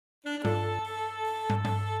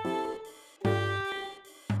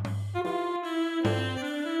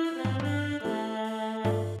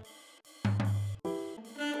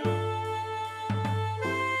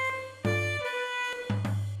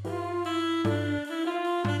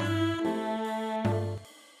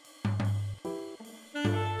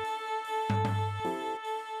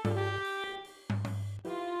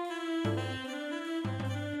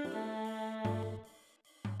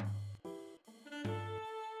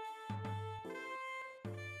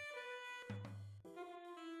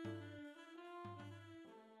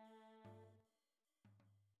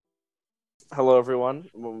Hello, everyone.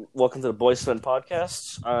 Welcome to the Boys to Men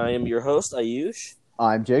podcast. I am your host, Ayush.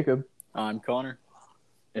 I'm Jacob. I'm Connor.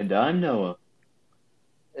 And I'm Noah.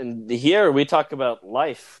 And here we talk about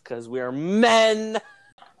life because we are men.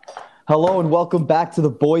 Hello and welcome back to the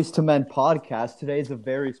Boys to Men podcast. Today is a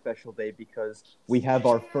very special day because we have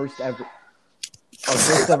our first ever.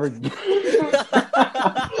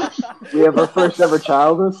 We have our first ever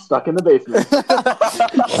child stuck in the basement.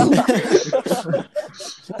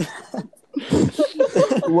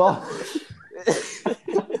 Well,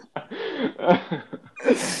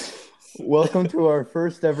 welcome to our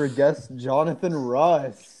first ever guest, Jonathan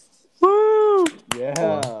Russ. Woo!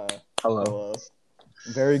 Yeah. Hello.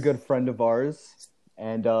 Very good friend of ours.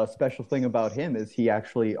 And a special thing about him is he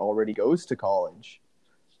actually already goes to college.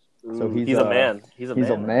 So he's a man. He's a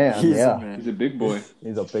man. He's He's a big boy.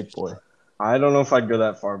 He's a big boy. I don't know if I'd go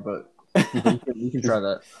that far, but you can try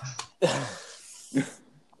that.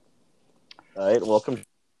 All right, welcome.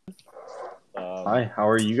 Hi, how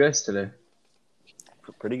are you guys today?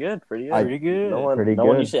 Pretty good. Pretty good. No one Pretty one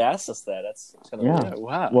good. usually asks us that. That's kind of Yeah. weird.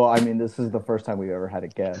 Wow. Well, I mean, this is the first time we've ever had a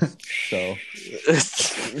guest, so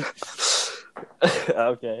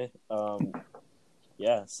Okay.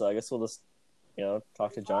 Yeah. So I guess we'll just,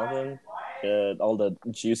 talk to Jonathan, get all the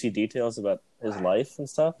juicy details about his life and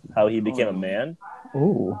stuff, how he became a man.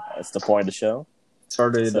 ooh. That's the point of the show.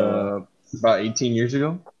 Started So- about 18 years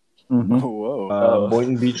ago, Mhm. Whoa.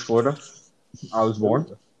 Boynton Beach, Florida. I was born.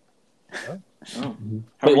 Oh.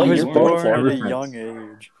 Wait, what He was year born Florida? at a Everything. young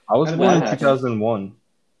age. I was How did born that in happen? 2001.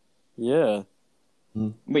 Yeah.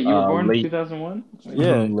 Wait, you were born late. in 2001?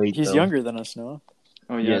 Yeah. Late, He's though. younger than us now.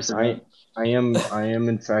 Oh, yeah. Yes, I am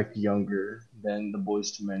in fact younger than the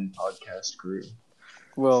Boys to Men podcast crew.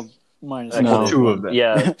 Well, minus Actually, No. Two of them.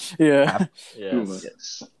 Yeah. Yeah. Yeah.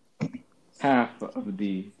 Yes. half of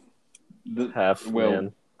the Half well,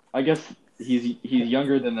 man. I guess he's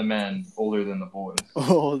younger than the men, older than the boys.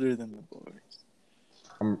 Older than the boys.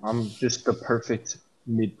 I'm just the perfect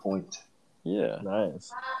midpoint. Yeah.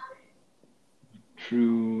 Nice.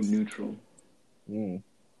 True neutral. Mm.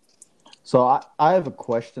 So I have a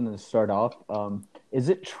question to start off. Is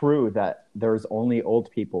it true that there's only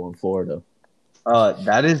old people in Florida?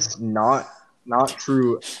 That is not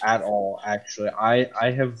true at all. Actually,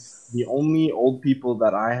 I have the only old people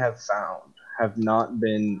that I have found have not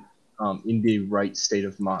been in the right state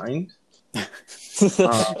of mind.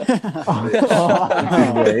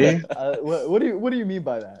 Way. What do you mean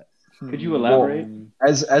by that? Could you elaborate?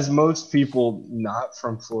 As most people not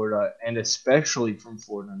from Florida, and especially from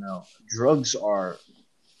Florida now, drugs are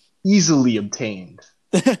easily obtained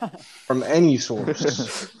from any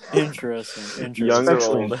source, Interesting. Younger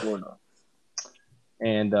especially in old. Florida.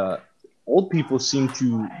 And old people seem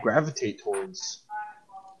to gravitate towards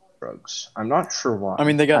drugs. I'm not sure why. I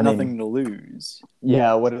mean, they got I mean- nothing to lose.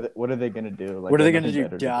 Yeah, what are they gonna do? Like, What are they they're going to nothing do?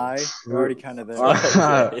 better to Die? They're already kind of there.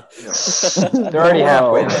 Okay. They're already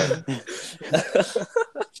halfway Well, there.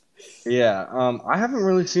 Yeah, I haven't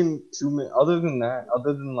really seen too many. Other than that,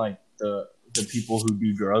 other than like the people who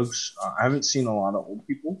do drugs, I haven't seen a lot of old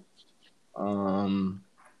people. Well,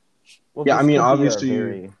 Yeah, I this mean, could be a obviously-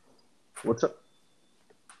 very- What's up?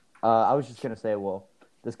 I was just gonna say, well,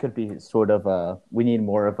 this could be sort of we need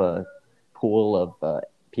more of a pool of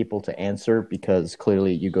people to answer because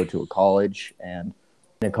clearly you go to a college and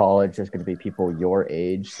in a college there's going to be people your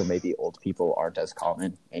age, so maybe old people aren't as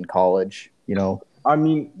common in college. I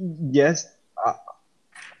mean, yes,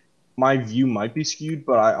 my view might be skewed,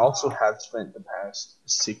 but I also have spent the past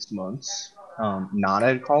 6 months not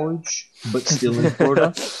at college, but still in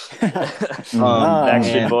Florida.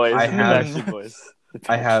 Backstreet and Boys. I have, Backstreet Boys.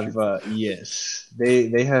 yes,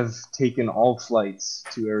 they have taken all flights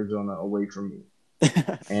to Arizona away from me,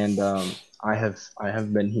 and I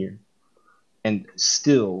have been here, and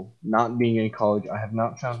still not being in college, I have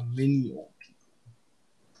not found many old people.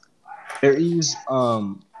 There is,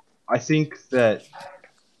 I think that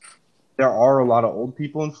there are a lot of old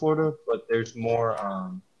people in Florida, but there's more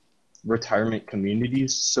retirement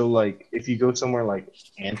communities. So, like, if you go somewhere like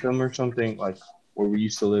Anthem or something, like where we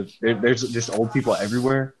used to live, there's just old people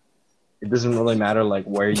everywhere. It doesn't really matter like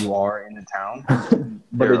where you are in the town.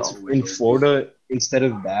 But They're it's always in old. Florida, instead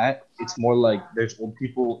of that, it's more like there's old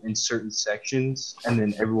people in certain sections, and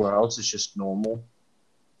then everywhere else is just normal.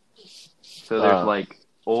 So there's Uh. like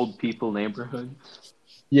old people neighborhoods.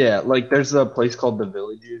 Yeah, like there's a place called the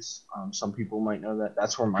Villages. Some people might know that.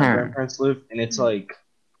 That's where my grandparents live, and it's like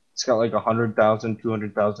it's got like 100,000,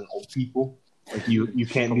 200,000 old people. Like you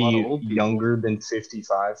can't A lot of be old people. younger than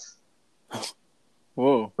 55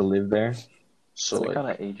 Whoa. to live there. So So that like, kind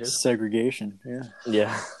of ages. Segregation. Yeah.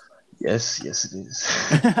 Yeah. yes, it is.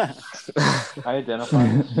 I identify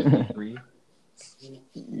as 53.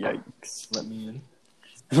 Yikes. Let me in.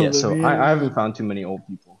 Yeah, so Olivia. I haven't found too many old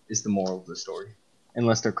people. Is the moral of the story,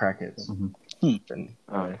 unless they're crackheads. Then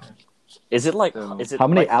Oh, Is it like? So- Is it How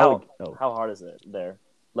many like, how, oh. how hard is it there?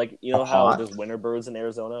 Like you know How how hot? there's winter birds in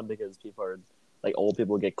Arizona because people are like old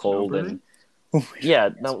people get cold and yeah,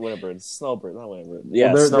 not winter birds, snowbirds, not winter birds.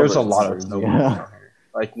 Yeah, well, there's a snowbirds. lot of snowbirds Yeah. down here.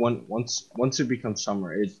 Like once it becomes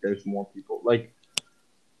summer, there's more people. Like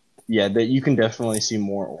yeah, that you can definitely see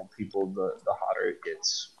more old people the hotter it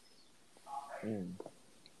gets. Mm.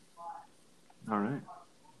 All right.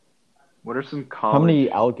 What are some college? How many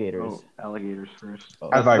alligators? Oh, alligators first.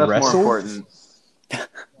 Oh. Have I That's wrestled? more important.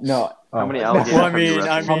 No. How many my alligators? Well, I have you mean,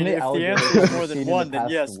 wrestled? How many if the alligators answer have is you more seen than in the one, then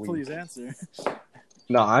past yes, week? please answer.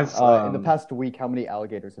 No, I've In the past week, how many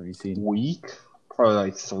alligators have you seen? week, probably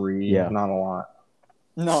like 3. Yeah. Not a lot.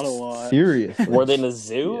 Not a lot. Seriously? Were they in a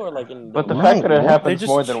zoo or like in? But the No, fact that it what? They happens just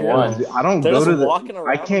more than chill. one. I don't They're go just to the. walking I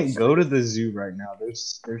around on can't the go to street. the zoo right now.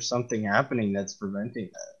 There's something happening that's preventing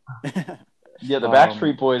that. Yeah, the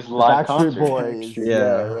Backstreet Boys The live Backstreet concert. Boys.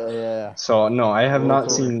 Yeah. Yeah. So no, I have not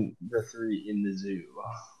Cool. seen the 3 in the zoo.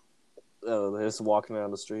 Oh, they're just walking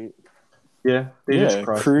around the street. Yeah, they Yeah, just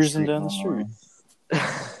cross cruising the down the normally.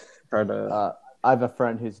 Try to. I have a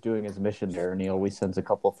friend who's doing his mission there, and he always sends a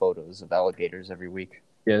couple photos of alligators every week.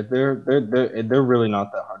 Yeah, they're really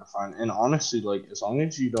not that hard to find. And honestly, like as long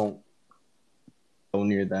as you don't go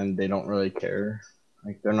near them, they don't really care.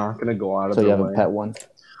 Like they're not gonna go out of So you their have way. a pet one?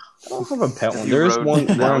 I don't have a pet Have one. you There is rode one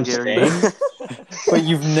an where I'm alligator staying. yet? But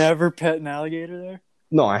you've never pet an alligator there?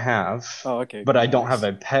 No, I have, Oh, okay. but I don't nice.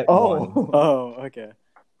 have a pet one. Oh, okay.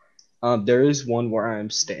 There is one where I'm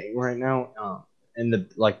staying right now. In the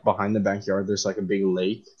like behind the backyard, there's like a big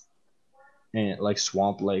lake, and like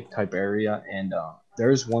swamp lake type area, and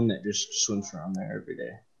there is one that just swims around there every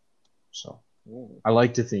day. So I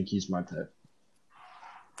like to think he's my pet.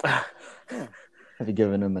 Have you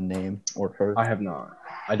given him a name or her? I have not.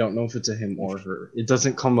 I don't know if it's a him or her. It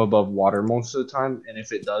doesn't come above water most of the time, and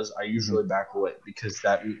if it does, I usually back away because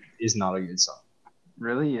that is not a good sign.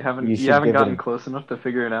 Really? You haven't You should haven't give it gotten a- close enough to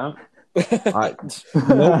figure it out? I, nope, I Just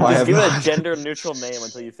have give it not. a gender neutral name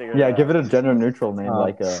until you figure it Yeah, out. give it a gender neutral name,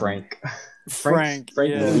 like Frank. Frank.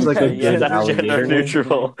 Frank Yeah. seems like a Yeah, good that's alligator gender name.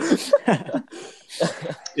 neutral.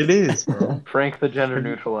 It is, bro. Frank the gender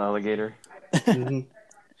neutral alligator. Mhm.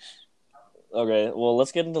 Okay, well,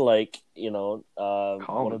 let's get into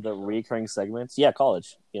one of the recurring segments. Yeah,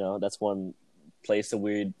 college. That's one place that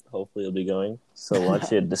we hopefully will be going. So why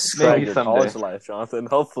don't you describe Maybe your someday. college life, Jonathan?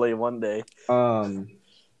 Hopefully one day.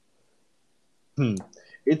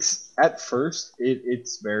 It's at first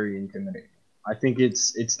it's very intimidating. I think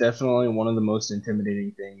it's definitely one of the most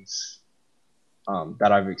intimidating things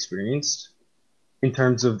that I've experienced in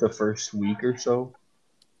terms of the first week or so.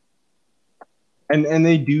 And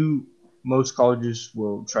they do. Most colleges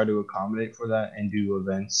will try to accommodate for that and do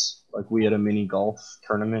events. Like we had a mini golf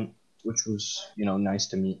tournament, which was nice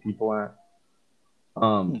to meet people at.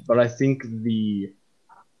 But I think the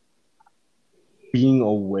being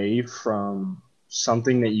away from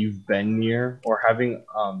something that you've been near or having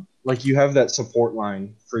like you have that support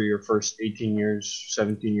line for your first 18 years,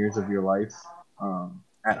 17 years of your life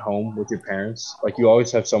at home with your parents. Like you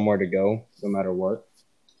always have somewhere to go no matter what.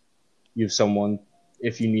 You have someone,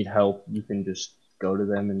 if you need help, you can just go to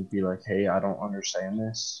them and be like, hey, I don't understand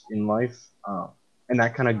this in life. And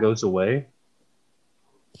that kind of goes away.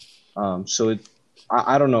 So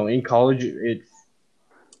I don't know. In college,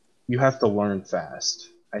 you have to learn fast,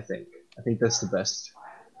 I think. I think that's the best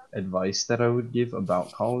advice that I would give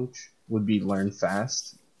about college would be learn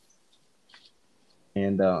fast.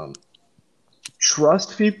 And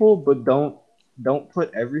trust people, but don't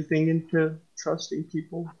put everything into trusting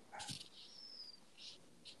people.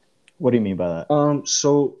 What do you mean by that?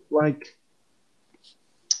 So like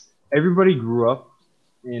everybody grew up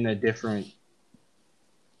in a different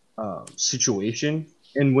situation,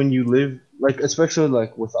 and when you live like especially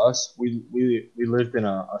like with us, we lived in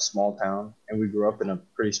a small town and we grew up in a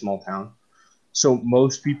pretty small town. So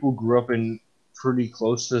most people grew up in pretty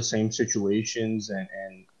close to the same situations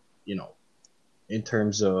and in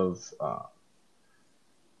terms of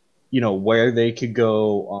where they could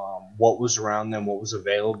go, what was around them, what was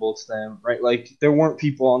available to them, right? Like there weren't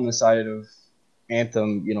people on the side of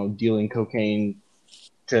Anthem, dealing cocaine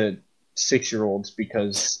to 6-year-olds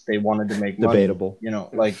because they wanted to make money. Debatable.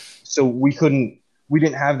 So we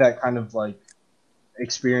didn't have that kind of like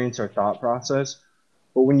experience or thought process.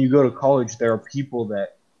 But when you go to college, there are people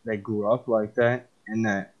that grew up like that, and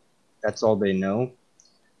that's all they know.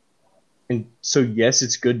 And so, yes,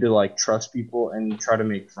 it's good to like trust people and try to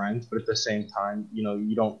make friends, but at the same time,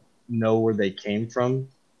 you don't know where they came from.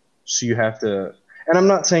 So you have to, and I'm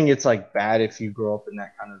not saying it's like bad if you grow up in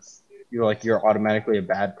that kind of, you're automatically a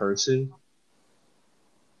bad person.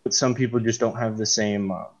 But some people just don't have the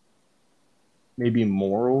same, maybe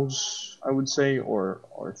morals, I would say, or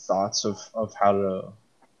thoughts of how to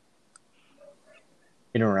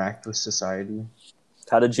interact with society.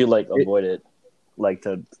 How did you avoid it?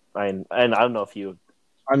 And I don't know if you.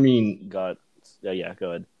 I mean, got. Yeah. Go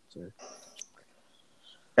ahead. Sorry.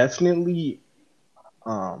 Definitely,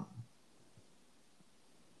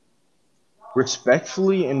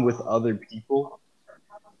 respectfully and with other people.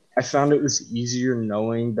 I found it was easier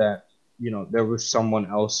knowing that there was someone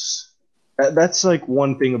else. That's like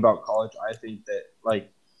one thing about college. I think that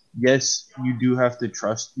yes, you do have to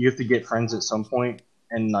trust. You have to get friends at some point,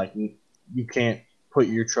 and you can't put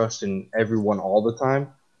your trust in everyone all the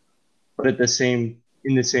time. But in the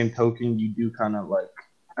same token, you do kind of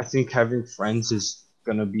I think having friends is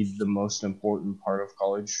gonna be the most important part of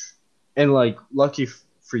college. And lucky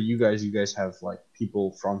for you guys have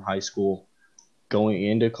people from high school going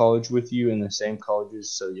into college with you in the same colleges,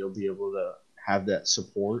 so you'll be able to have that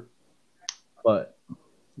support. But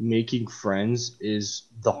making friends is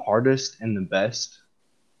the hardest and the best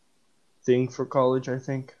thing for college, I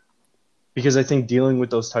think. Because I think dealing with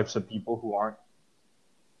those types of people who aren't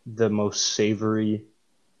the most savory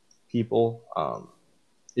people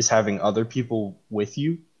is having other people with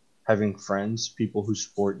you, having friends, people who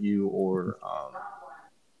support you or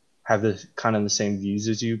have the kind of the same views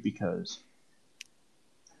as you. Because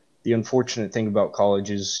the unfortunate thing about college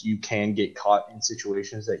is you can get caught in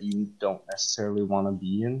situations that you don't necessarily want to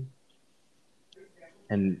be in.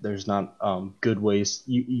 And there's not good ways.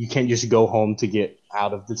 You can't just go home to get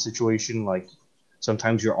out of the situation.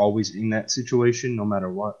 Sometimes you're always in that situation, no matter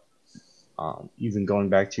what. Even going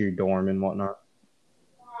back to your dorm and whatnot.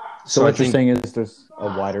 So what you're saying is there's a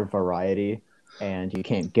wider variety, and you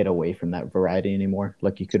can't get away from that variety anymore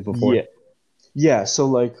like you could before? Yeah.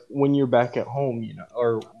 So when you're back at home,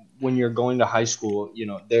 or when you're going to high school,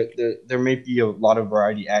 there may be a lot of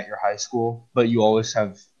variety at your high school, but you always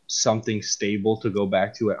have something stable to go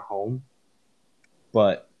back to at home.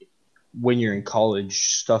 But when you're in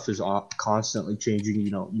college, stuff is constantly changing.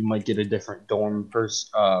 You might get a different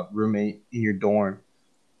roommate in your dorm.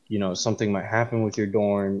 Something might happen with your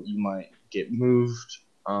dorm. You might get moved.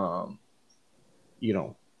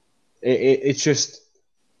 It's just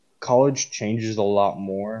college changes a lot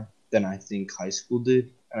more than I think high school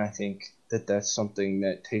did. And I think that that's something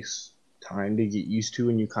that takes time to get used to,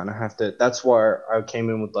 and you kind of have to. That's why I came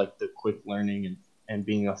in with the quick learning and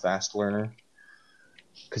being a fast learner,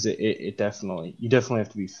 because you definitely have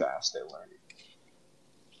to be fast at learning.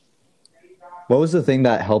 What was the thing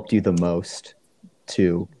that helped you the most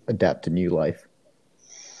to adapt to new life?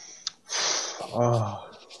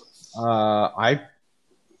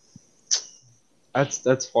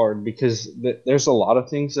 That's hard because there's a lot of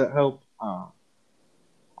things that help.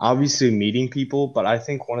 Obviously meeting people, but I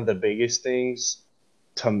think one of the biggest things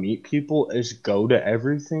to meet people is go to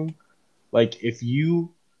everything. If you're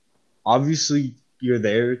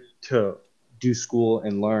there to do school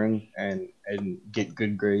and learn and get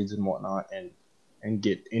good grades and whatnot and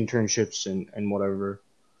get internships and whatever,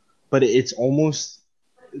 but it's almost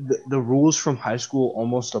the rules from high school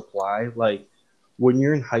almost apply. When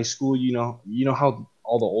you're in high school, you know how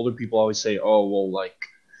all the older people always say, oh, well,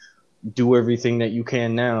 do everything that you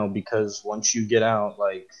can now, because once you get out,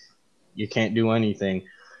 you can't do anything.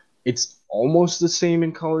 It's almost the same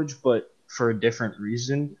in college, but for a different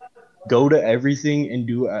reason. Go to everything and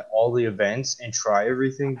do all the events and try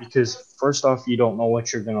everything, because first off, you don't know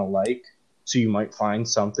what you're going to like. So you might find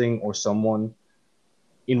something or someone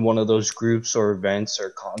in one of those groups or events or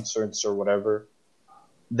concerts or whatever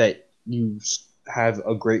that you have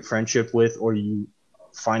a great friendship with, or you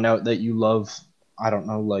find out that you love, I don't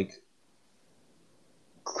know,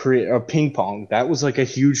 create a ping pong. That was a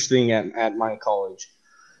huge thing at my college.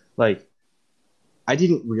 I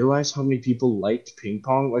didn't realize how many people liked ping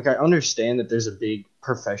pong. I understand that there's a big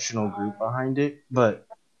professional group behind it, but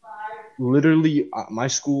literally my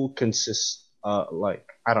school consists I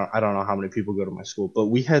don't know how many people go to my school, but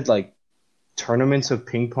we had tournaments of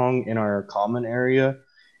ping pong in our common area,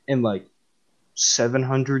 and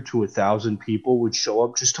 700 to 1,000 people would show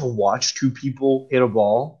up just to watch two people hit a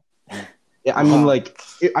ball. Yeah, I mean, Wow.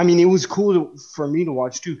 it was cool for me to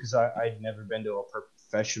watch too because I'd never been to a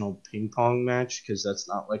professional ping pong match because that's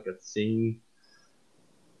not like a thing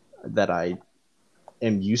that I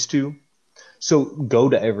am used to. So go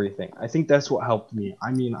to everything. I think that's what helped me.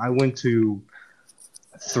 I mean, I went to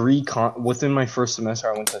within my first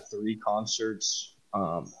semester. I went to 3 concerts,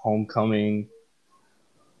 homecoming.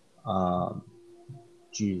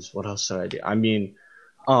 Geez, what else did I do? I mean,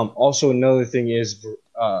 also another thing is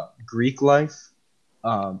Greek life.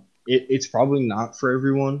 It's probably not for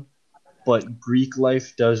everyone, but Greek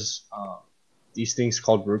life does these things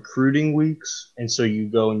called recruiting weeks, and so you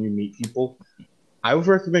go and you meet people. I would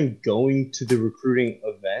recommend going to the recruiting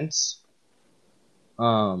events.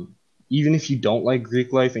 Even if you don't like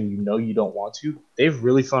Greek life and you know you don't want to, they have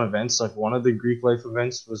really fun events. Like one of the Greek life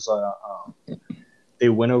events was they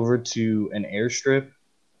went over to an airstrip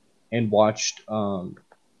and watched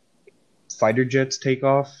fighter jets take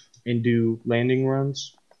off and do landing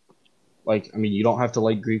runs. Like, I mean, you don't have to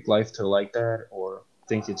like Greek life to like that or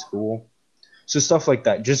think it's cool. So stuff like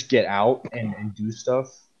that. Just get out and do stuff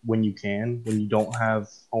when you can, when you don't have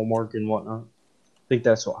homework and whatnot. I think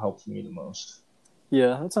that's what helps me the most.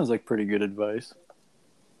 Yeah, that sounds like pretty good advice.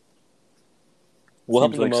 What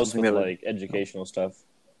helped Seems you like the most something with that would- like educational stuff?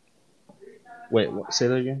 Wait, say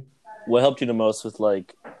that again? What helped you the most with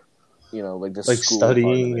like, you know, like the Like school part of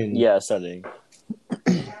studying it? and- Yeah, studying.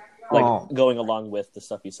 Like Oh. going along with the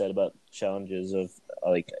stuff you said about challenges of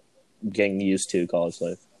like getting used to college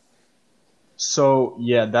life. So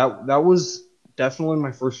yeah, that was definitely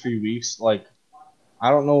my first few weeks. Like, I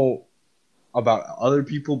don't know about other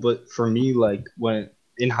people, but for me, like when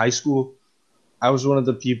in high school, I was one of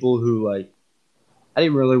the people who like I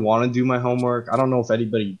didn't really want to do my homework. I don't know if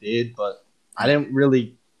anybody did, but I didn't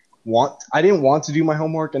want to do my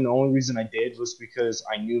homework, and the only reason I did was because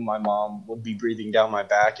I knew my mom would be breathing down my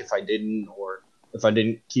back if I didn't, or if I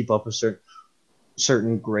didn't keep up a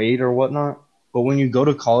certain grade or whatnot. But when you go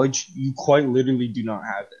to college, you quite literally do not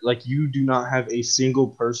have it. Like, you do not have a single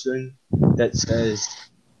person that says,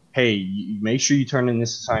 hey, make sure you turn in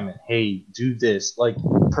this assignment. Hey, do this. Like,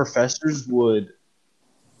 professors would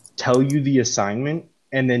tell you the assignment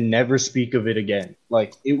and then never speak of it again.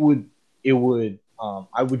 Like, I would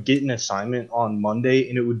get an assignment on Monday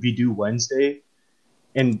and it would be due Wednesday.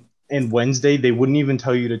 And Wednesday, they wouldn't even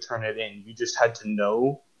tell you to turn it in. You just had to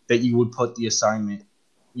know that you would put the assignment,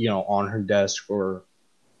 on her desk or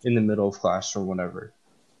in the middle of class or whatever.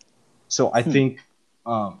 So I think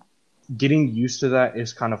getting used to that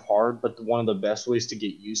is kind of hard, but one of the best ways to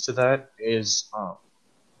get used to that is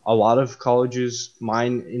a lot of colleges,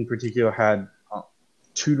 mine in particular, had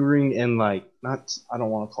tutoring and I don't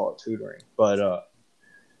want to call it tutoring, but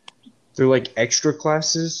they're like extra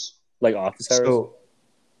classes. Like office hours? So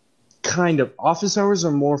kind of office hours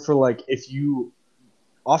are more for like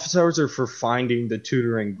office hours are for finding the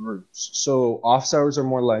tutoring groups. So office hours are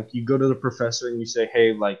more like you go to the professor and you say,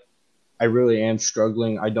 hey, like, I really am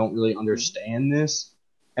struggling. I don't really understand this.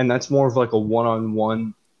 And that's more of like a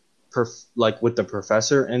one-on-one like with the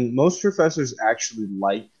professor. And most professors actually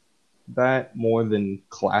like that more than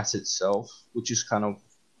class itself, which is kind of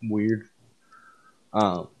weird.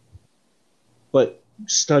 But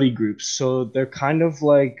study groups. So they're kind of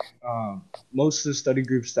like most of the study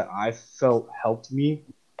groups that I felt helped me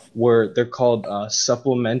they're called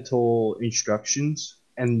supplemental instructions,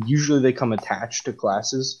 and usually they come attached to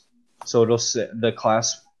classes. So it'll say the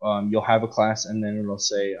class, you'll have a class, and then it'll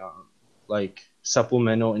say like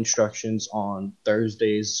supplemental instructions on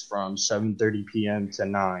Thursdays from 7:30 p.m. to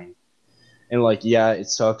 9. And like, yeah, it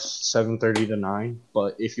sucks 7:30 to 9,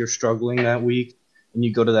 but if you're struggling that week and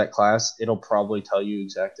you go to that class, it'll probably tell you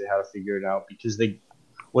exactly how to figure it out, because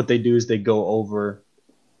what they do is they go over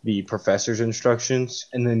the professor's instructions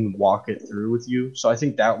and then walk it through with you. So I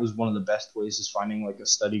think that was one of the best ways, is finding like a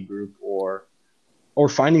study group or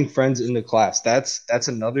finding friends in the class. That's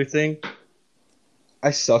another thing. I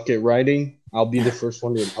suck at writing. I'll be the first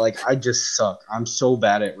one to I just suck. I'm so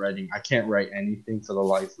bad at writing. I can't write anything for the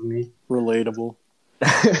life of me. Relatable.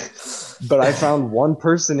 But I found one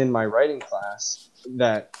person in my writing class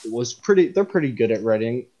that was they're pretty good at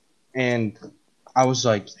writing. And I was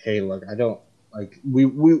like, hey, look, I don't, we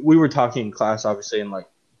were talking in class, obviously, and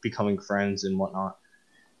becoming friends and whatnot.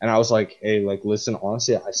 And I was like, hey, listen,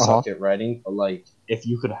 honestly, I suck at writing, but if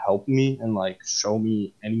you could help me and show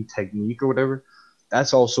me any technique or whatever,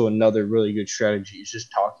 that's also another really good strategy. Is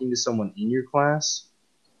just talking to someone in your class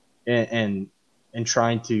and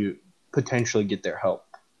trying to potentially get their help.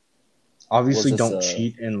 Obviously, don't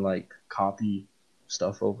cheat and copy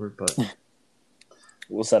stuff over, but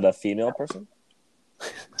Was that a female person?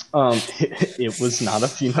 It was not a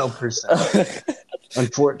female person.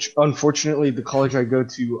 Unfortunately, the college I go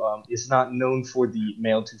to is not known for the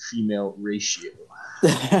male to female ratio.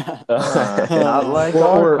 Not like Or-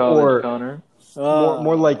 our or- college, or- Connor.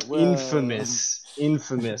 More like well.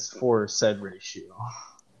 infamous for said ratio.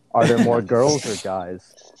 Are there more girls or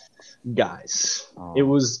guys? Guys, Oh. it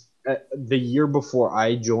was the year before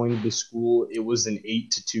I joined the school. It was an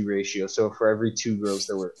 8-2 ratio. So for every 2 girls,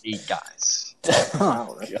 there were 8 guys,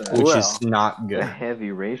 Wow, that's which Well. is not a good.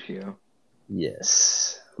 heavy ratio.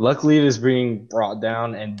 Yes. Luckily, it is being brought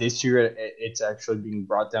down, and this year it's actually being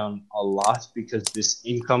brought down a lot because this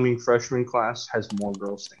incoming freshman class has more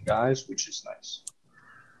girls than guys, which is nice.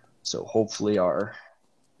 So hopefully our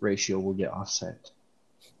ratio will get offset.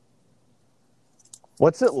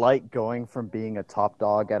 What's it like going from being a top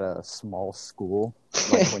dog at a small school,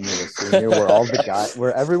 like when you're a senior, where all the guys,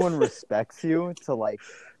 where everyone respects you, to like,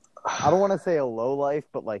 I don't want to say a low life,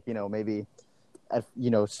 but like, you know, maybe,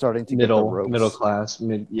 starting to get the ropes. Middle class,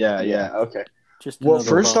 yeah. Okay. Just Well, another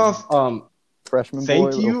first bum. off, Freshman boy, thank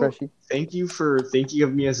little you. freshie. Thank you for thinking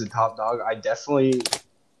of me as a top dog. I definitely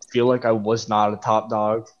feel like I was not a top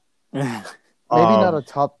dog. Maybe not a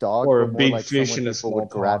top dog, or a but more big like fish someone in a people small would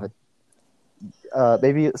gravitate.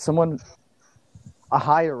 Maybe someone a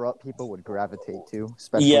higher up people would gravitate to,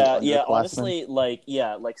 especially Yeah. underclassmen. Honestly, like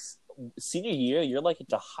senior year, you're like at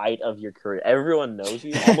the height of your career. Everyone knows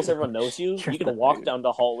you. Almost everyone knows you. You can walk down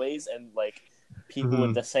the hallways and like people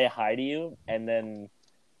would just say hi to you, and then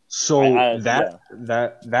So I- that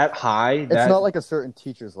high, It's that not like a certain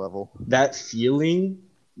teacher's level. that feeling,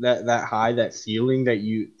 that high, that feeling that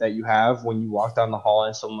you have when you walk down the hall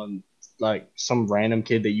and someone, like some random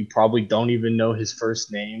kid that you probably don't even know his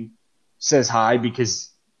first name, says hi because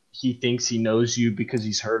he thinks he knows you because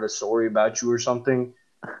he's heard a story about you or something,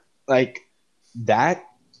 like that,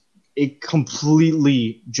 it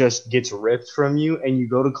completely just gets ripped from you, and you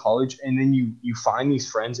go to college, and then you find these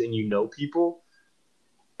friends and you know people,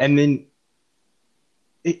 and then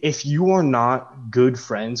if you are not good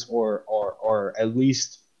friends or at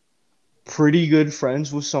least pretty good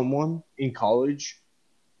friends with someone in college,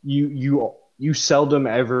 you seldom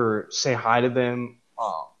ever say hi to them,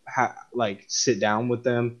 like sit down with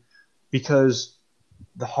them, because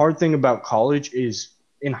the hard thing about college is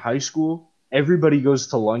in high school, everybody goes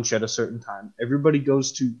to lunch at a certain time. Everybody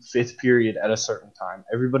goes to fifth period at a certain time.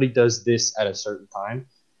 Everybody does this at a certain time.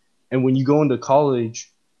 And when you go into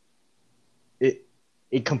college,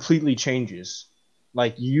 it completely changes.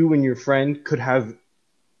 Like, you and your friend could have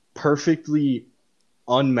perfectly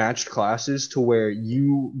unmatched classes to where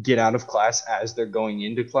you get out of class as they're going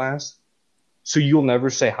into class. So you'll never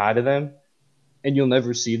say hi to them and you'll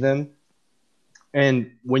never see them.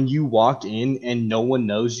 And when you walk in and no one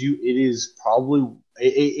knows you,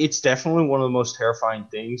 it's definitely one of the most terrifying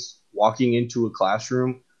things, walking into a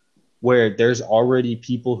classroom where there's already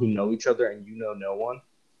people who know each other and you know no one.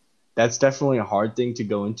 That's definitely a hard thing to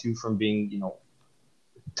go into from being,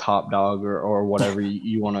 top dog or whatever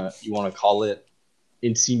you wanna call it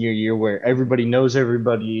in senior year, where everybody knows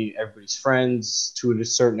everybody, everybody's friends to a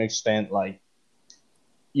certain extent. Like,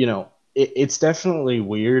 it's definitely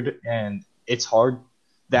weird and it's hard.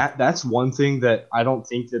 That's one thing that I don't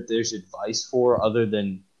think that there's advice for other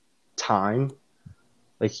than time.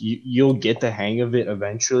 Like, you'll get the hang of it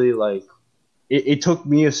eventually. Like, it took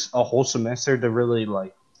me a whole semester to really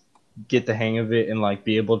like get the hang of it and like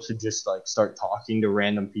be able to just like start talking to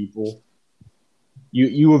random people.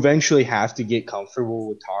 You eventually have to get comfortable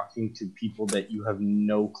with talking to people that you have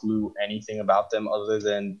no clue anything about them other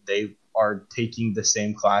than they are taking the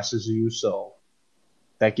same class as you, so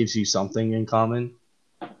that gives you something in common.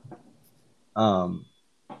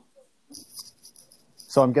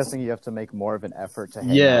 So I'm guessing you have to make more of an effort to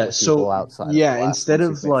hang Yeah, out with so- people outside yeah, of class instead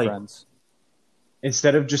once of, you've made like, friends.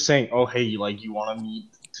 Instead of just saying, oh, hey, like, you want to meet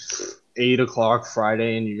 8 o'clock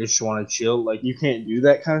Friday and you just want to chill, like, you can't do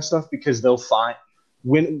that kind of stuff because they'll find,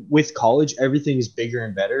 with college, everything is bigger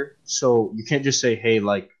and better. So you can't just say, hey,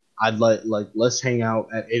 like, let's hang out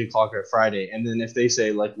at 8 o'clock on Friday. And then if they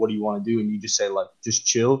say, like, what do you want to do? And you just say, like, just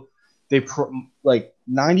chill. Like,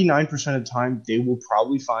 99% of the time, they will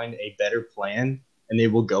probably find a better plan and they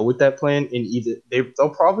will go with that plan. And they'll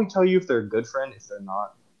probably tell you if they're a good friend. If they're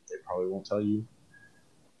not, they probably won't tell you.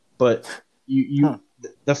 But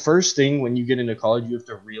the first thing when you get into college, you have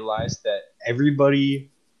to realize that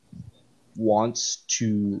everybody wants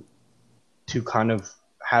to kind of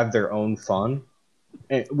have their own fun,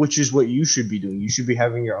 which is what you should be doing. You should be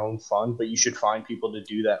having your own fun, but you should find people to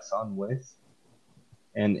do that fun with.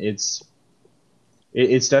 And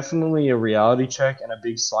It's definitely a reality check and a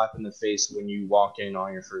big slap in the face when you walk in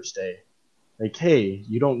on your first day. Like, hey,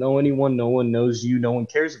 you don't know anyone, no one knows you, no one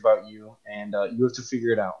cares about you, and you have to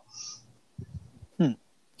figure it out.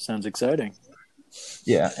 Sounds exciting.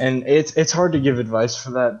 Yeah, and it's hard to give advice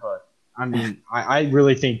for that, but I mean, I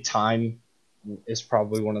really think time is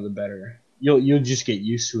probably one of the better. You'll just get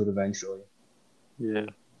used to it eventually. Yeah.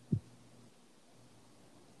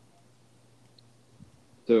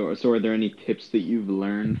 So are there any tips that you've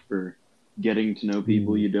learned for getting to know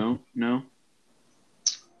people you don't know?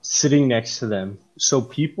 Sitting next to them. So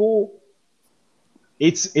people,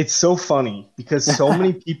 it's so funny because so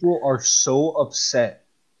many people are so upset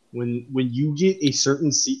when you get a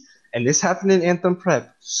certain seat. And this happened in Anthem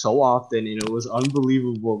Prep so often, and it was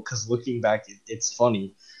unbelievable because looking back, it's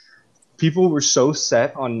funny. People were so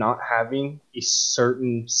set on not having a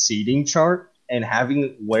certain seating chart and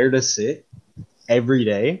having where to sit every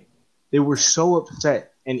day. They were so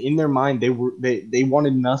upset, and in their mind, they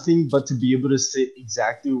wanted nothing but to be able to sit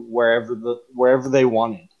exactly wherever they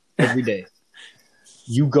wanted every day.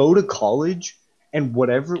 You go to college, and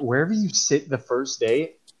wherever you sit the first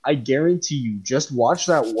day, I guarantee you, just watch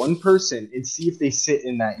that one person and see if they sit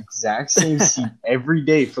in that exact same seat every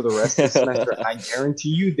day for the rest of the semester. I guarantee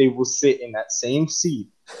you they will sit in that same seat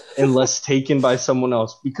unless taken by someone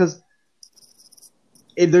else. Because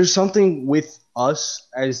there's something with us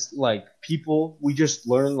as like people, we just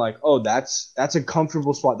learn like, oh, that's a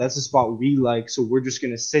comfortable spot. That's a spot we like, so we're just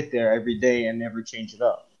going to sit there every day and never change it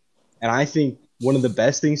up. And I think one of the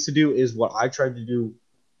best things to do is what I tried to do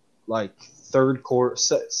like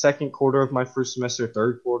second quarter of my first semester,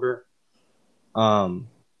 third quarter. I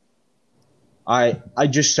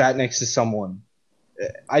just sat next to someone.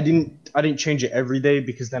 I didn't change it every day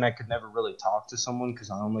because then I could never really talk to someone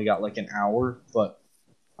because I only got like an hour. But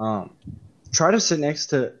try to sit next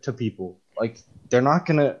to people. Like they're not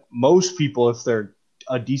gonna. Most people, if they're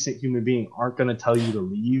a decent human being, aren't gonna tell you to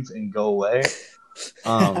leave and go away.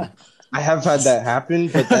 I have had that happen,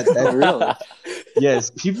 but that Really? yes,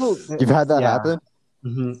 people. You've had that yeah. happen?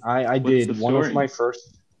 Mm-hmm. I What's did the one of story? my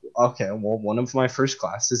first. Okay, well, one of my first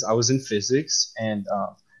classes, I was in physics, and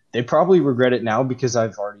they probably regret it now because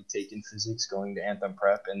I've already taken physics going to Anthem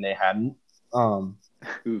Prep, and they hadn't. Ooh.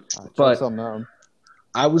 But Jokes on them.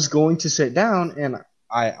 I was going to sit down, and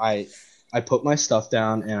I put my stuff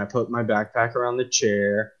down, and I put my backpack around the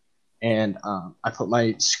chair, and I put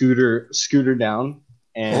my scooter down,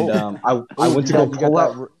 and I went to go pull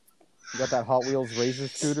out. You got that Hot Wheels Razor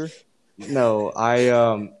scooter? No,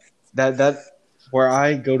 that where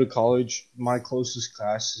I go to college, my closest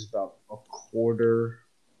class is about a quarter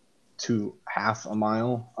to half a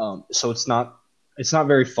mile. So it's not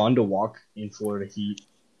very fun to walk in Florida heat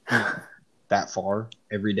that far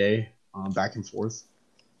every day, back and forth.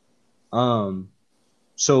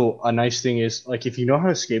 So a nice thing is like if you know how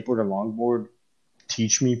to skateboard or longboard,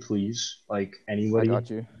 teach me please, like I anybody, got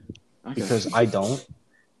you. Okay. because I don't.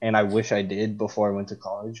 And I wish I did before I went to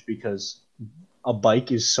college because a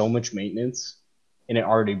bike is so much maintenance and it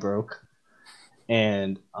already broke.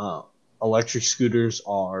 And electric scooters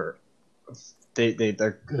are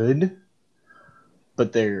they're good,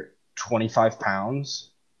 but they're 25 pounds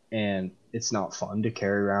and it's not fun to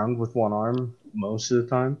carry around with one arm most of the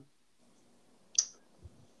time.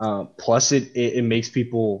 Plus it makes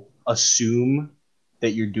people assume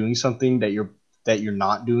that you're doing something that you're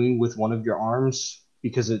not doing with one of your arms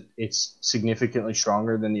because it's significantly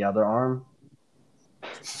stronger than the other arm.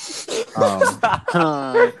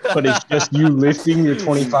 But it's just you lifting your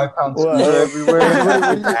 25 pound scooter everywhere.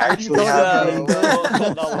 It's actually happening. No,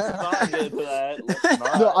 let's not get into that. Let's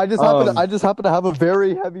not. No, I just happen to have a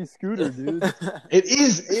very heavy scooter, dude. It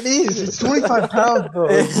is. It's 25 pounds though.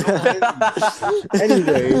 It's so heavy.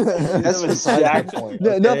 Anyway, that's beside the point. No,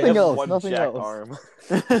 okay? nothing else. One Nothing jacked else. arm.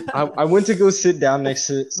 I went to go sit down next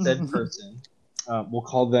to said person. We'll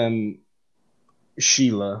call them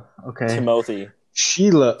Sheila. Okay. Timothy.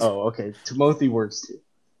 Sheila. Oh, okay. Timothy works too.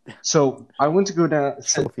 So I went to go down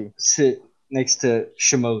sit next to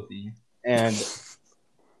Shimothi, and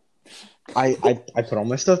I put all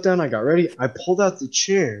my stuff down. I got ready. I pulled out the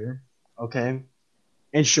chair. Okay.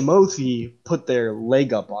 And Shimothi put their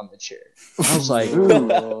leg up on the chair. I was like,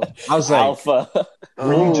 Alpha.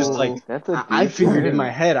 were you just like, That's a I decent figured in move. my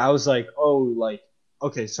head, I was like, oh, like,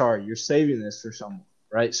 okay, sorry, you're saving this for someone,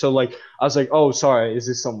 right? So, like, I was like, oh, sorry, is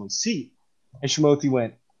this someone's seat? And Shimothi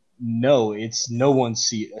went, no, it's no one's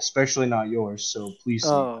seat, especially not yours, so please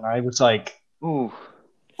sit. Oh. And I was like, Oof.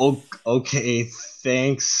 okay,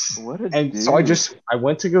 thanks. What a And dude. so I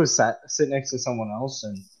went to go sit next to someone else,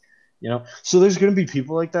 and, you know, so there's going to be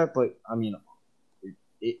people like that, but, I mean,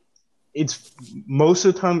 it's most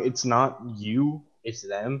of the time it's not you, it's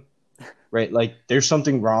them, right? Like there's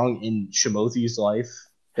something wrong in Shimothe's life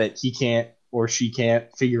that he can't or she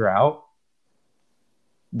can't figure out,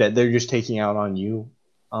 that they're just taking out on you.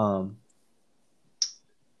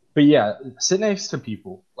 But yeah, sit next to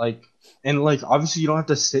people, and obviously you don't have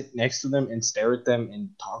to sit next to them and stare at them and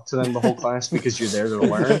talk to them the whole class because you're there to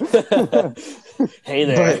learn. Hey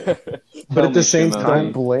there. But at the same Shimo.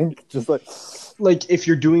 time, blink, just like if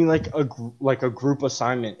you're doing like a group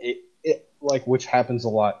assignment, it like, which happens a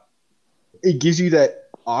lot, it gives you that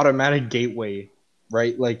automatic gateway,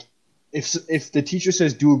 right? Like if the teacher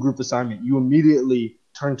says do a group assignment, you immediately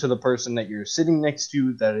turn to the person that you're sitting next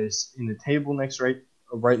to, that is in the table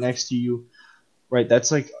right next to you, right?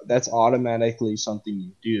 That's automatically something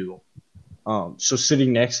you do. So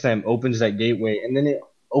sitting next to them opens that gateway, and then it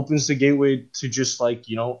opens the gateway to just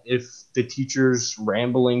if the teacher's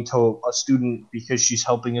rambling to a student because she's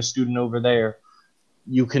helping a student over there,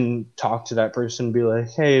 you can talk to that person and be like,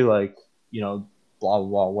 hey, blah, blah,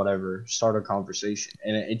 blah, whatever, start a conversation.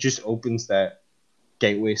 And it just opens that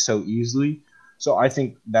gateway so easily. So I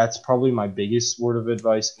think that's probably my biggest word of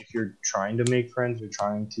advice if you're trying to make friends or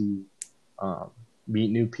trying to meet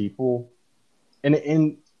new people.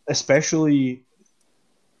 And especially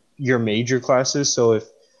your major classes. So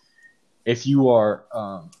if you are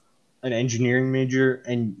an engineering major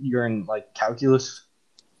and you're in calculus,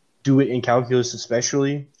 do it in calculus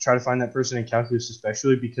especially. Try to find that person in calculus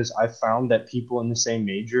especially, because I found that people in the same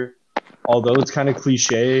major, although it's kind of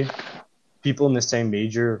cliche, people in the same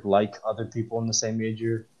major like other people in the same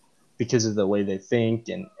major because of the way they think,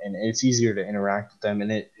 and it's easier to interact with them,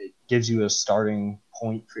 and it gives you a starting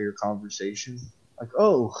point for your conversation. Like,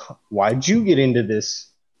 oh, why'd you get into this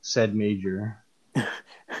said major?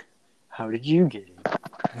 How did you get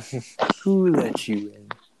in? Who let you in?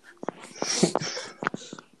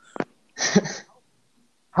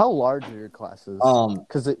 How large are your classes?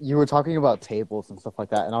 Because you were talking about tables and stuff like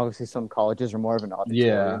that, and obviously some colleges are more of an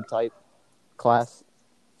auditorium type class.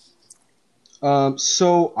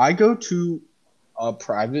 So I go to a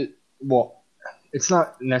private. Well, it's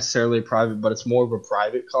not necessarily a private, but it's more of a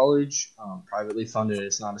private college, privately funded.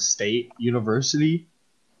 It's not a state university.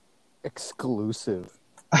 Exclusive.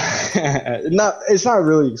 It's not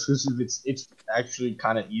really exclusive. It's actually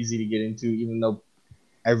kind of easy to get into, even though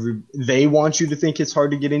they want you to think it's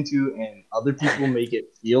hard to get into, and other people make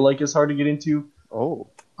it feel like it's hard to get into.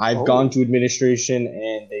 I've gone to administration,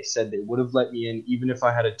 and they said they would have let me in even if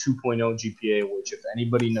I had a 2.0 GPA, which, if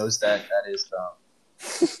anybody knows that is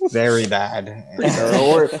very bad.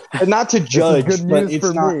 And not to judge, but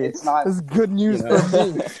it's not. It's not. This is good news for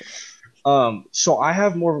me. So I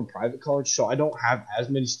have more of a private college, so I don't have as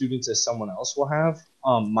many students as someone else will have.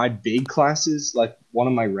 My big classes, like one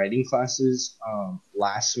of my writing classes,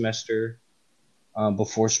 last semester,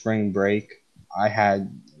 before spring break, I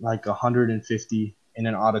had 150 in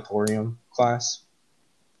an auditorium class.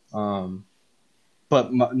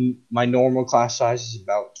 But my normal class size is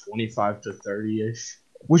about 25 to 30-ish,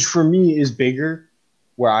 which for me is bigger.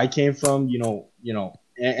 Where I came from,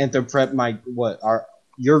 and the prep,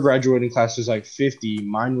 your graduating class was 50.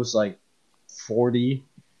 Mine was 40,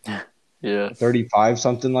 35,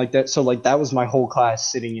 something like that. So that was my whole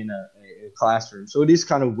class sitting in a classroom. So it is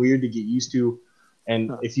kind of weird to get used to.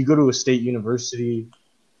 And if you go to a state university,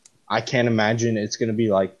 I can't imagine it's going to be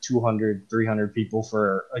 200, 300 people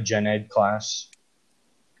for a gen ed class.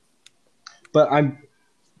 But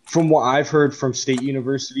from what I've heard from state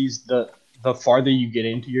universities, the farther you get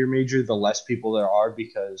into your major, the less people there are,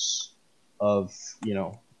 because of,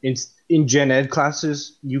 in gen ed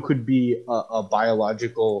classes, you could be a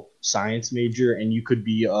biological science major, and you could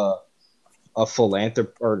be a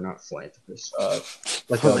philanthropist, or not philanthropist,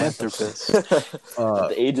 Philanthropist.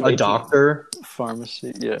 The age of a 18. doctor.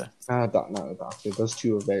 Pharmacy, yeah. Not a doctor. Those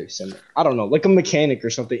two are very similar. I don't know, like a mechanic or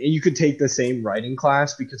something. And you could take the same writing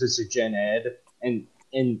class because it's a gen ed, and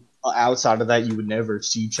outside of that, you would never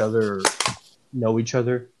see each other or know each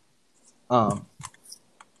other.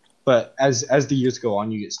 But as the years go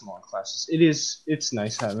on, you get smaller classes. It's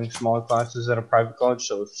nice having smaller classes at a private college.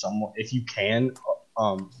 So if you can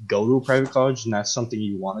go to a private college and that's something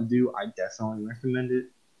you want to do, I definitely recommend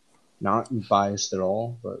it. Not biased at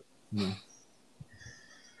all, but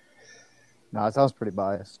No, it sounds pretty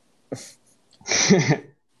biased.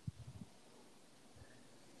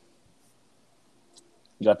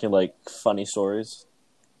 You got any funny stories?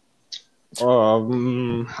 I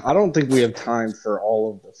don't think we have time for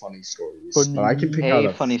all of the funny stories, but I can pick out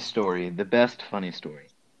A funny story, the best funny story.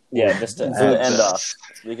 Yeah, just to end off.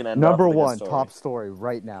 We can end Number off with a good one, story. top story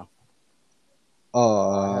right now.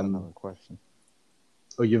 I have another question.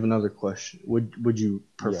 Oh, you have another question. Would you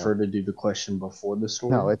prefer to do the question before the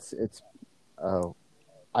story? No, it's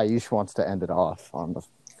Ayush wants to end it off on the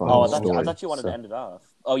Oh, funny story. I thought you wanted to end it off.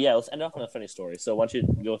 Oh yeah, let's end it off on a funny story. So why don't you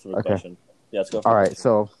go through the question? Yeah, let's go. All right,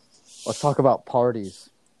 so let's talk about parties.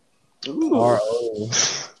 Or,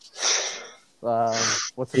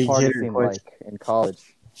 What's the party scene like in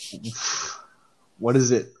college? what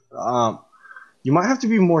is it? You might have to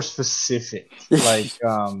be more specific. Like,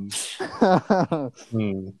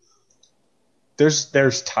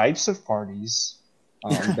 there's types of parties.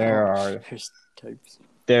 There's types.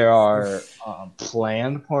 There are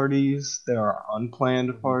planned parties. There are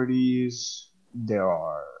unplanned parties. There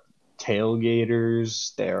are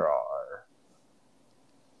tailgaters. There are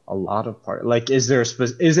a lot of parties. Like, is there a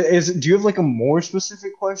do you have like a more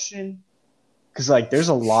specific question? Because like, there's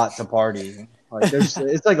a lot to party. Like,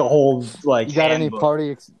 it's like a whole like. You got handbook. any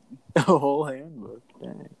party? A whole handbook.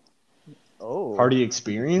 Dang. Oh, Party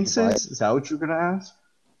experiences? Is that what you're gonna ask?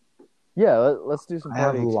 yeah. Let's do some I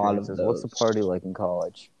have party a lot of experiences. What's the those. party like in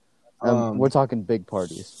college? We're talking big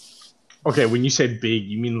parties. Okay, when you say big,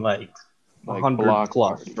 you mean like Like 100 block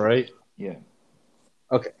plus, party. right? Yeah.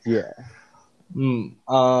 Okay. Yeah. One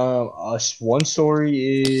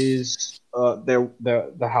story is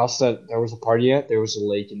the house that there was a party at. There was a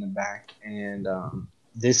lake in the back, and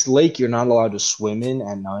this lake you're not allowed to swim in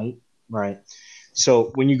at night, right?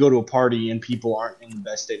 So when you go to a party and people aren't in the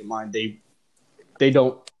best state of mind, they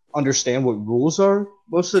don't understand what rules are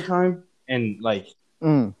most of the time, and like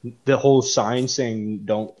the whole sign saying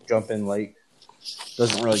 "don't jump in lake"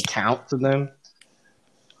 doesn't really count to them.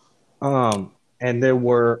 And there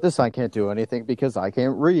were This I can't do anything because I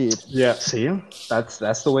can't read. yeah, see,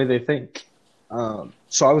 that's the way they think.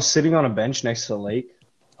 So I was sitting on a bench next to the lake,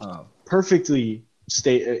 in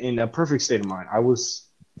a perfect state of mind.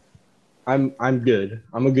 I'm good.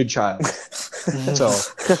 I'm a good child. So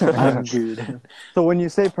I'm good. So when you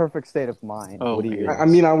say perfect state of mind, Oh, what do you? I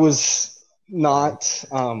mean, I was not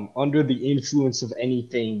under the influence of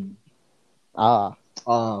anything that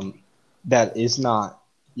is not,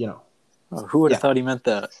 Oh, who would have thought he meant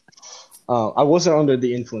that? I wasn't under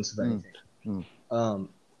the influence of anything.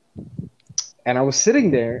 And I was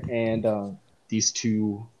sitting there, and these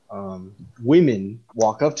two women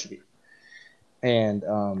walk up to me. And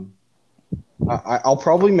I'll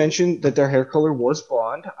probably mention that their hair color was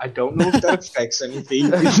blonde. I don't know if that affects anything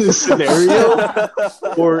in this scenario,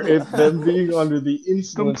 or if them being under the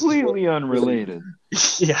influence. Completely unrelated.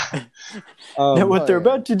 Yeah. Now, what they're yeah.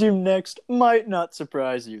 about to do next might not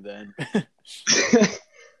surprise you then.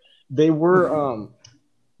 They were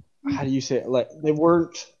how do you say it? Like, they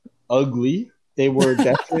weren't ugly. They were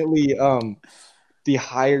definitely the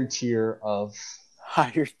higher tier of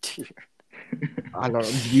Higher tier. I don't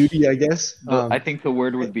know, beauty, I guess. I think the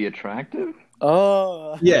word would be attractive.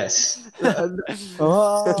 Oh. Yes.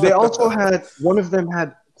 Oh. They also had one of them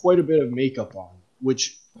had quite a bit of makeup on,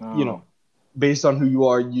 which based on who you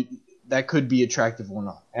are, that could be attractive or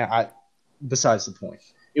not. And besides the point,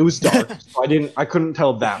 it was dark, so I couldn't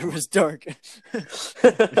tell that. It was dark.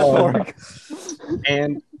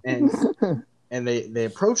 And they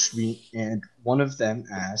approached me, and one of them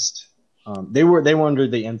asked. They were under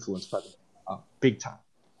the influence, by the way, big time.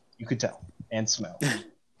 You could tell and smell.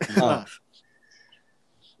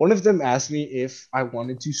 One of them asked me if I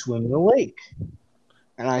wanted to swim in the lake,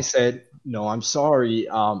 and I said, "No, I'm sorry.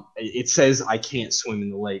 It says I can't swim in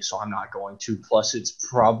the lake, so I'm not going to. Plus, it's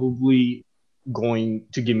probably going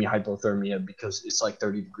to give me hypothermia because it's like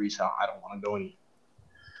 30 degrees out. I don't want to go in."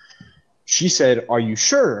 She said, "Are you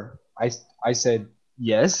sure?" I said,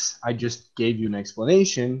 "Yes. I just gave you an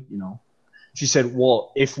explanation, She said,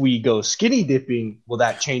 "Well, if we go skinny dipping, will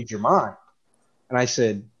that change your mind?" And I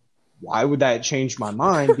said, "Why would that change my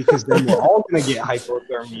mind? Because then we're all going to get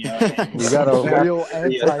hypothermia." You got a real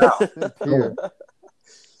anti here.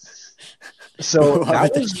 So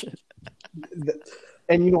that was,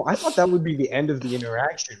 and I thought that would be the end of the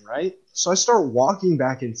interaction, right? So I start walking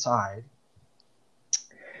back inside,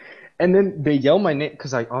 and then they yell my name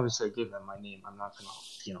because I obviously gave them my name. I'm not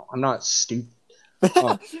gonna, I'm not stupid.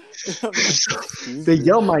 They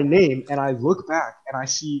yell my name, and I look back, and I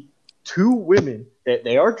see two women that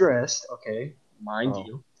they are dressed. Okay, mind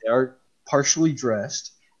you, they are partially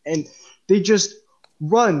dressed, and they just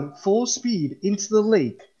run full speed into the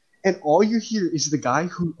lake. And all you hear is the guy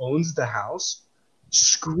who owns the house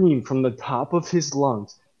scream from the top of his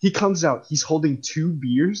lungs. He comes out. He's holding 2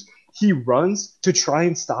 beers. He runs to try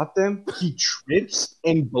and stop them. He trips,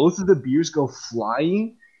 and both of the beers go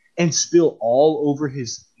flying and spill all over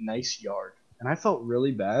his nice yard. And I felt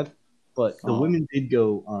really bad, but the women did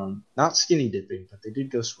go, not skinny dipping, but they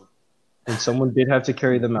did go swim. and someone did have to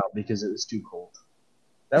carry them out because it was too cold.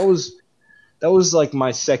 That was like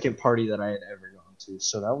my second party that I had ever gone to,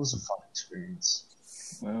 so that was a fun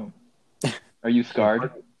experience. Wow. Are you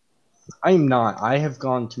scarred? I am not. I have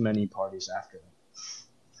gone to many parties after that.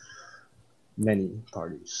 Many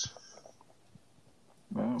parties.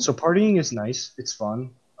 Wow. So partying is nice. It's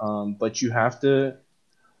fun. But you have to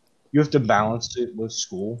balance it with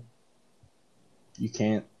school. You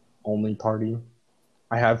can't only party.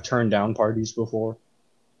 I have turned down parties before,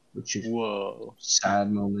 which is Whoa.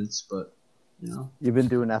 sad moments, but you know, You've been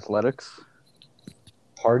doing athletics?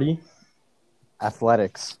 party.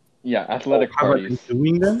 Athletics. Yeah, athletic Have I been parties.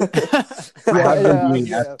 doing them? I have been doing.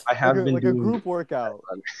 yeah. I have been like doing a group workout.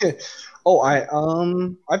 Oh, I've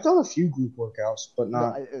done a few group workouts, but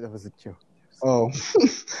not. That was a joke. Oh,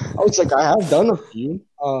 I was like, I have done a few.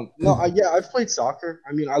 No, I've played soccer.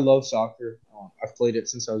 I mean, I love soccer. I've played it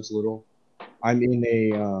since I was little. I'm in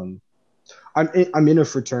a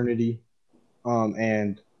fraternity,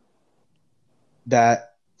 and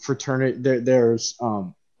that fraternity there's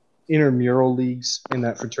intramural leagues in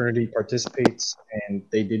that fraternity participates, and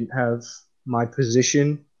they didn't have my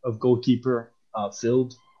position of goalkeeper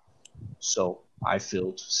filled, so I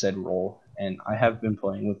filled said role, and I have been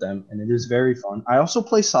playing with them, and it is very fun. I also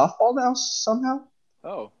play softball now somehow.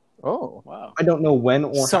 Oh, Oh. wow. I don't know when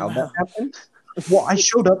or Somehow. how that happened. Well, I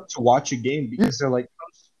showed up to watch a game because they're like,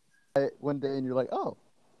 One day and you're like, oh.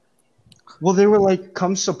 well, they were like,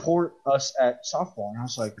 come support us at softball. And I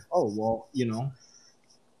was like, oh, well, you know,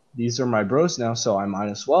 these are my bros now, so I might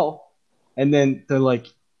as well. And then they're like,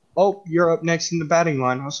 oh, you're up next in the batting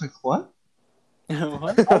line. I was like, what?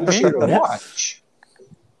 What? I was here to watch.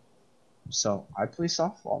 So I play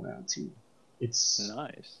softball now, too. It's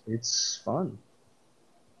Nice. fun.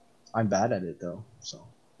 I'm bad at it, though. So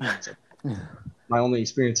my only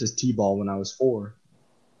experience is T-ball when I was 4.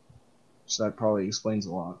 So that probably explains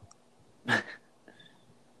a lot.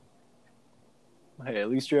 Hey, at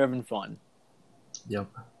least you're having fun. Yep.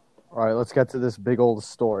 All right, let's get to this big old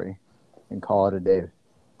story and call it a day.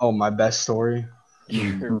 Oh, my best story?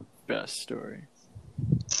 Your best story.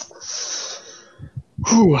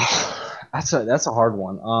 Whew. That's a hard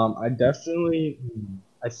one.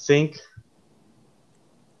 I think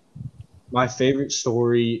my favorite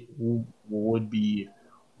story would be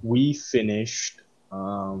we finished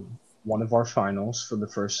one of our finals for the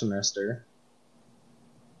first semester,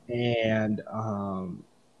 and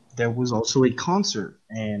there was also a concert,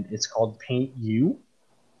 and it's called Paint You.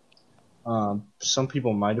 Some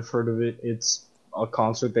people might have heard of it. It's a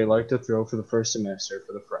concert they like to throw for the first semester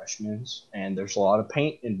for the freshmen, and there's a lot of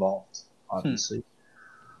paint involved, obviously,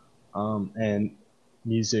 and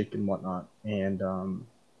music and whatnot. And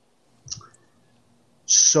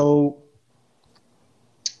so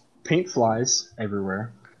paint flies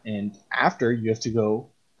everywhere, and after you have to go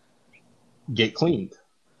get cleaned.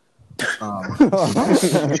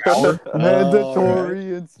 Shower.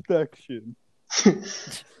 Mandatory inspection.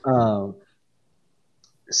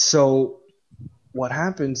 So what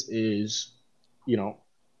happens is, you know,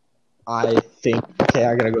 I think, okay,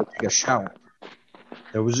 I gotta go take a shower.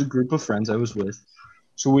 There was a group of friends I was with,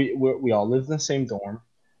 so we all live in the same dorm,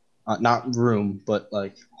 not room, but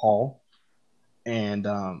like hall, and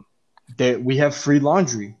we have free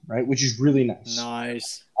laundry, right, which is really nice.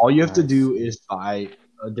 Nice. All you have to do is buy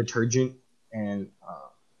a detergent and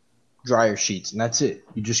dryer sheets, and that's it.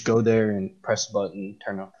 You just go there and press a button,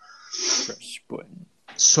 turn on. Press button.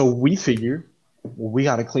 So we figured, well, we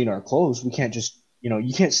got to clean our clothes. We can't just,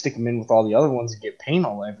 you can't stick them in with all the other ones and get paint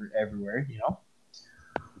all everywhere,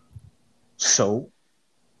 So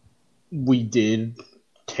we did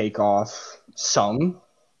take off some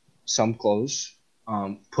clothes,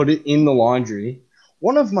 put it in the laundry.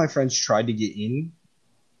 One of my friends tried to get in.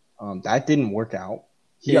 That didn't work out.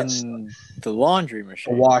 He got stuck. In the laundry A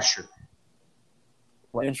machine. washer.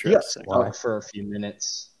 He got Interesting. stuck for a few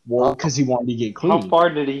minutes. Well, because he wanted to get clean. How far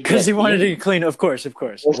did he get? Because he wanted to get clean, of course.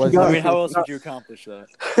 Well, I mean, how else would you accomplish that?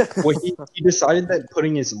 Well, he decided that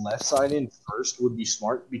putting his left side in first would be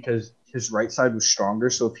smart because his right side was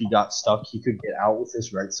stronger. So if he got stuck, he could get out with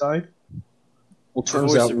his right side. Well,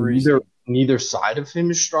 turns Voice out of reason. neither side of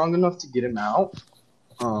him is strong enough to get him out.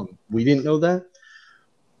 We didn't know that.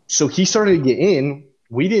 So he started to get in.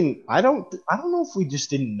 We didn't. I don't know if we just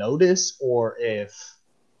didn't notice or if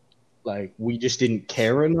we just didn't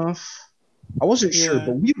care enough. I wasn't sure,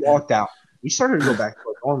 but we walked out. We started to go back to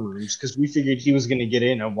our dorm rooms because we figured he was going to get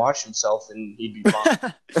in and wash himself and he'd be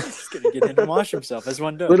fine. He's going to get in and wash himself, as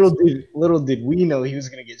one does. Little did we know he was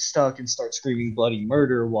going to get stuck and start screaming bloody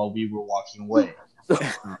murder while we were walking away.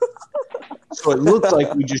 So it looked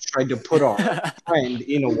like we just tried to put our friend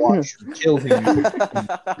in a washer, kill him.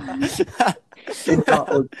 Did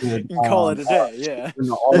not look good. You can call it a day, yeah.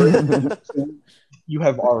 You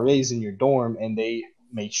have RAs in your dorm, and they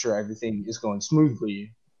make sure everything is going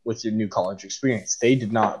smoothly with your new college experience. They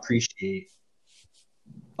did not appreciate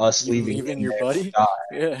us You leaving leaving him your there to buddy? die.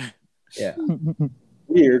 Yeah. Yeah.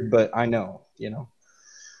 Weird, but I know,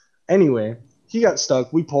 Anyway, he got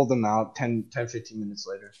stuck. We pulled him out 10, 15 minutes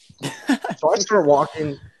later. So I start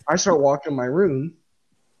walking my room,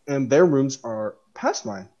 and their rooms are past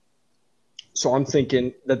mine. So I'm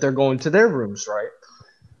thinking that they're going to their rooms, right?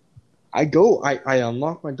 I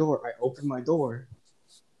unlock my door, I open my door,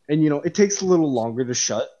 and it takes a little longer to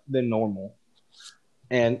shut than normal.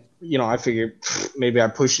 And I figured maybe I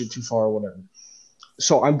pushed it too far or whatever.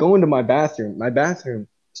 So I'm going to my bathroom.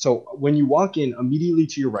 So when you walk in, immediately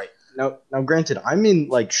to your right. Now granted, I'm in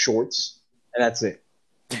like shorts, and that's it.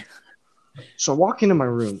 So I walk into my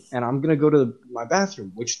room, and I'm gonna go to my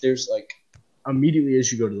bathroom, which there's like immediately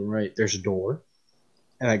as you go to the right, there's a door,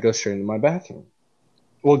 and I go straight into my bathroom.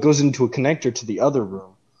 Well, it goes into a connector to the other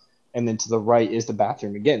room, and then to the right is the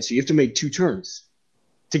bathroom again. So you have to make 2 turns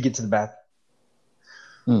to get to the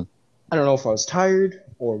bathroom. I don't know if I was tired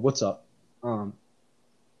or what's up.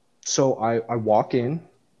 So I walk in, and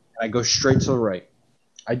I go straight to the right.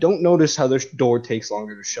 I don't notice how the door takes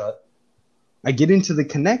longer to shut. I get into the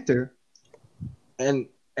connector, and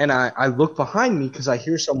I look behind me because I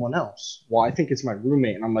hear someone else. Well, I think it's my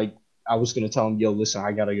roommate, and I'm like, I was going to tell him, yo, listen,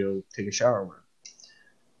 I got to go take a shower.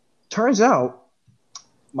 Turns out,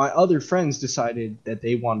 my other friends decided that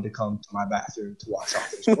they wanted to come to my bathroom to wash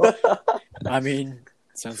off as well. I mean,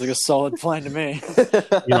 sounds like a solid plan to me.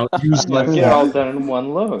 Use Get it all done in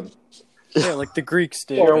one load. Yeah, like the Greeks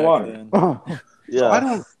did Share back water. then.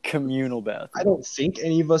 Yeah. Communal bathroom. I don't think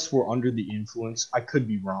any of us were under the influence. I could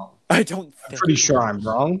be wrong. I don't I'm think pretty sure I'm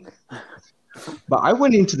wrong. But I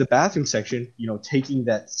went into the bathroom section, taking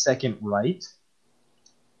that second right.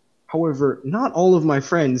 However, not all of my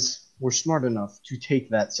friends were smart enough to take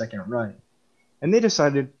that second right. And they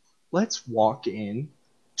decided, let's walk in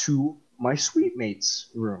to my suite mate's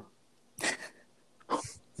room.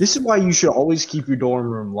 This is why you should always keep your dorm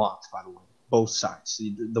room locked, by the way. Both sides.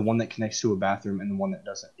 The one that connects to a bathroom and the one that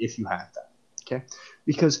doesn't, if you have that. Okay?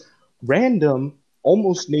 Because random,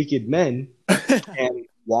 almost naked men can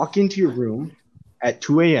walk into your room at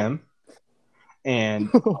 2 a.m.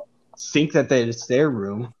 and think that it's their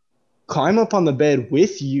room, climb up on the bed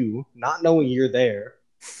with you, not knowing you're there,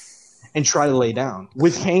 and try to lay down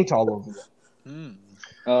with paint all over them.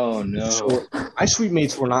 Oh, no. So my suite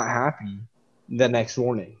mates were not happy the next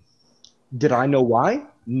morning. Did I know why?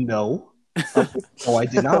 No. No, I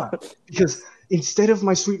did not. Because instead of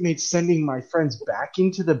my suite mates sending my friends back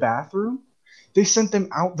into the bathroom, they sent them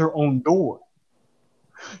out their own door.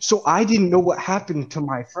 So I didn't know what happened to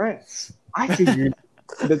my friends. I figured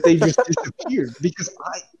that they just disappeared because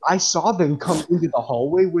I saw them come into the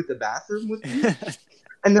hallway with the bathroom with me,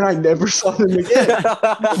 and then I never saw them again.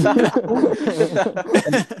 And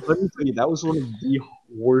let me tell you, that was one of the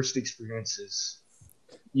worst experiences.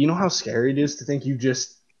 You know how scary it is to think you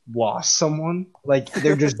just lost someone? Like,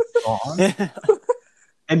 they're just gone.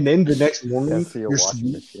 And then the next morning, your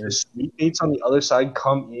suite mates on the other side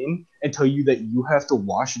come in and tell you that you have to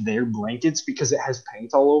wash their blankets because it has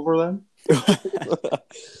paint all over them.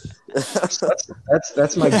 So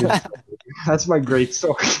that's my good story. That's my great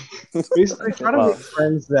story. Basically, try to make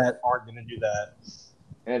friends that aren't going to do that.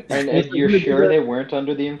 And you're sure they weren't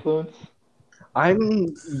under the influence? I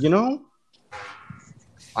don't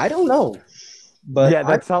know. But yeah,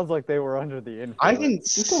 that sounds like they were under the influence. I didn't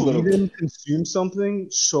see them consume something,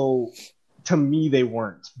 so to me they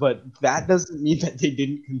weren't. But that doesn't mean that they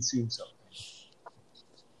didn't consume something.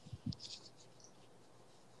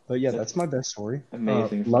 But yeah, that's my best story.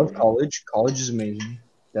 Amazing. Love college. College is amazing.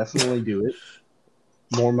 Definitely do it.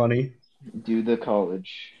 More money. Do the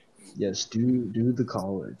college. Yes, do the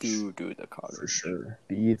college. Do the college. For sure.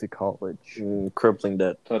 Be the college. Crippling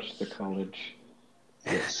debt. Touch the college.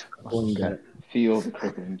 Yes, crippling debt. Feel the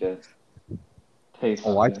crippling debt. Taste.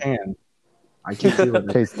 Oh, I can feel it.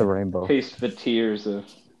 Taste the rainbow. Taste the tears of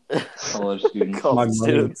college students. College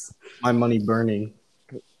students. My money burning.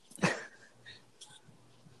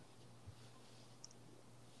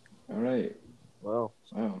 All right. Wow.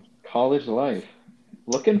 College life.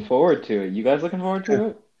 Looking forward to it. You guys looking forward to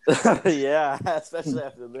it? Yeah, especially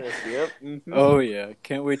after this. Yep. Mm-hmm. Oh yeah,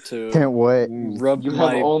 can't wait to Can't wait. rub You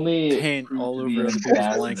have my only paint all proved to over be other people's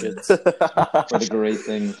bad blankets. for the great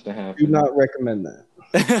things to happen. Do not recommend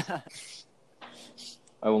that.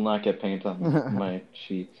 I will not get paint on my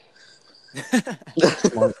sheets.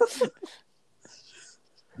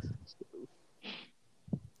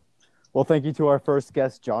 Well, thank you to our first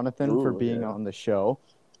guest, Jonathan, for Ooh, being yeah. on the show.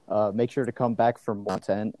 Make sure to come back for more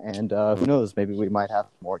content, and who knows, maybe we might have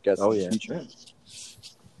more guests Oh, in yeah. the future.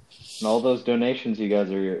 And all those donations you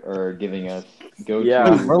guys are giving us go Yeah.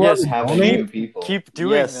 to Dude, we're allowed to having donate? new people. Keep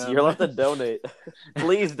doing Yes, them. you're allowed to donate.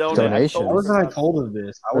 Please donate. Donations. Why wasn't I told of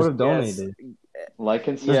this? I would have Yes. donated. Like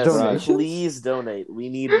and Yes, subscribe. donations? please donate. We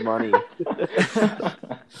need money.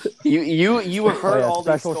 You heard yeah, all these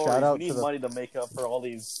special stories. shout out We to need the- money to make up for all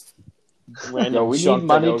these random No, we junk need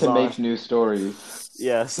that money goes to on. make new stories.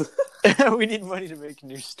 Yes. We need money to make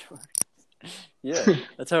new stories. Yeah,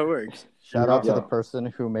 that's how it works. Shout out to Yeah. the person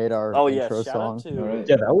who made our Oh yeah. intro Shout song. out to. All right.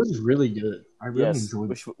 Yeah, that was really good. I really Yes. enjoyed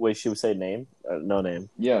it. Wait, should we say name? No name.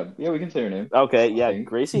 Yeah, we can say your name. Okay. I Yeah. think.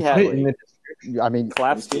 Gracie Put it in Hadley. the I mean,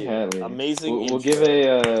 Claps to Gracie you. Hadley. Amazing. We'll intro. give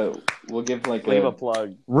like We'll give a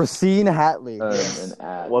plug. Racine Hatley. an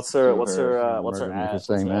ad. What's to her? What's her? What's her Murder me for ad?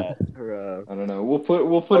 saying What's that. her ad? Her. I don't know. We'll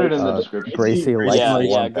put it in the description. Gracie likes Yeah. warm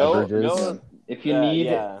Yeah. Go. beverages. Go. If you need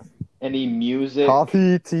Yeah. any music,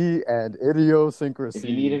 Coffee, tea, and idiosyncrasy. if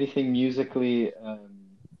you need anything musically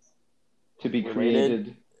to be Related.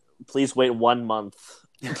 created, Please wait 1 month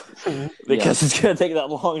because it's gonna take that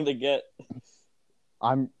long to get.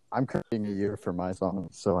 I'm creating a year for my song,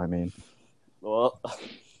 so I mean, Well,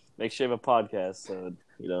 make sure you have a podcast so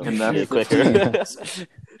you know And get that's quicker.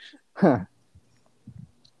 huh.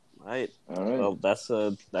 Right. all right. Well, that's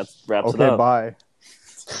wraps it Okay, up. bye.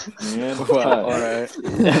 And Well, all right.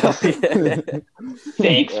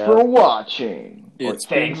 thanks Yeah. for watching. Or It's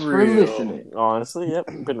thanks been for real. listening. Honestly, yep,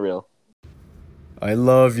 been real. I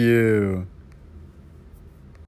love you.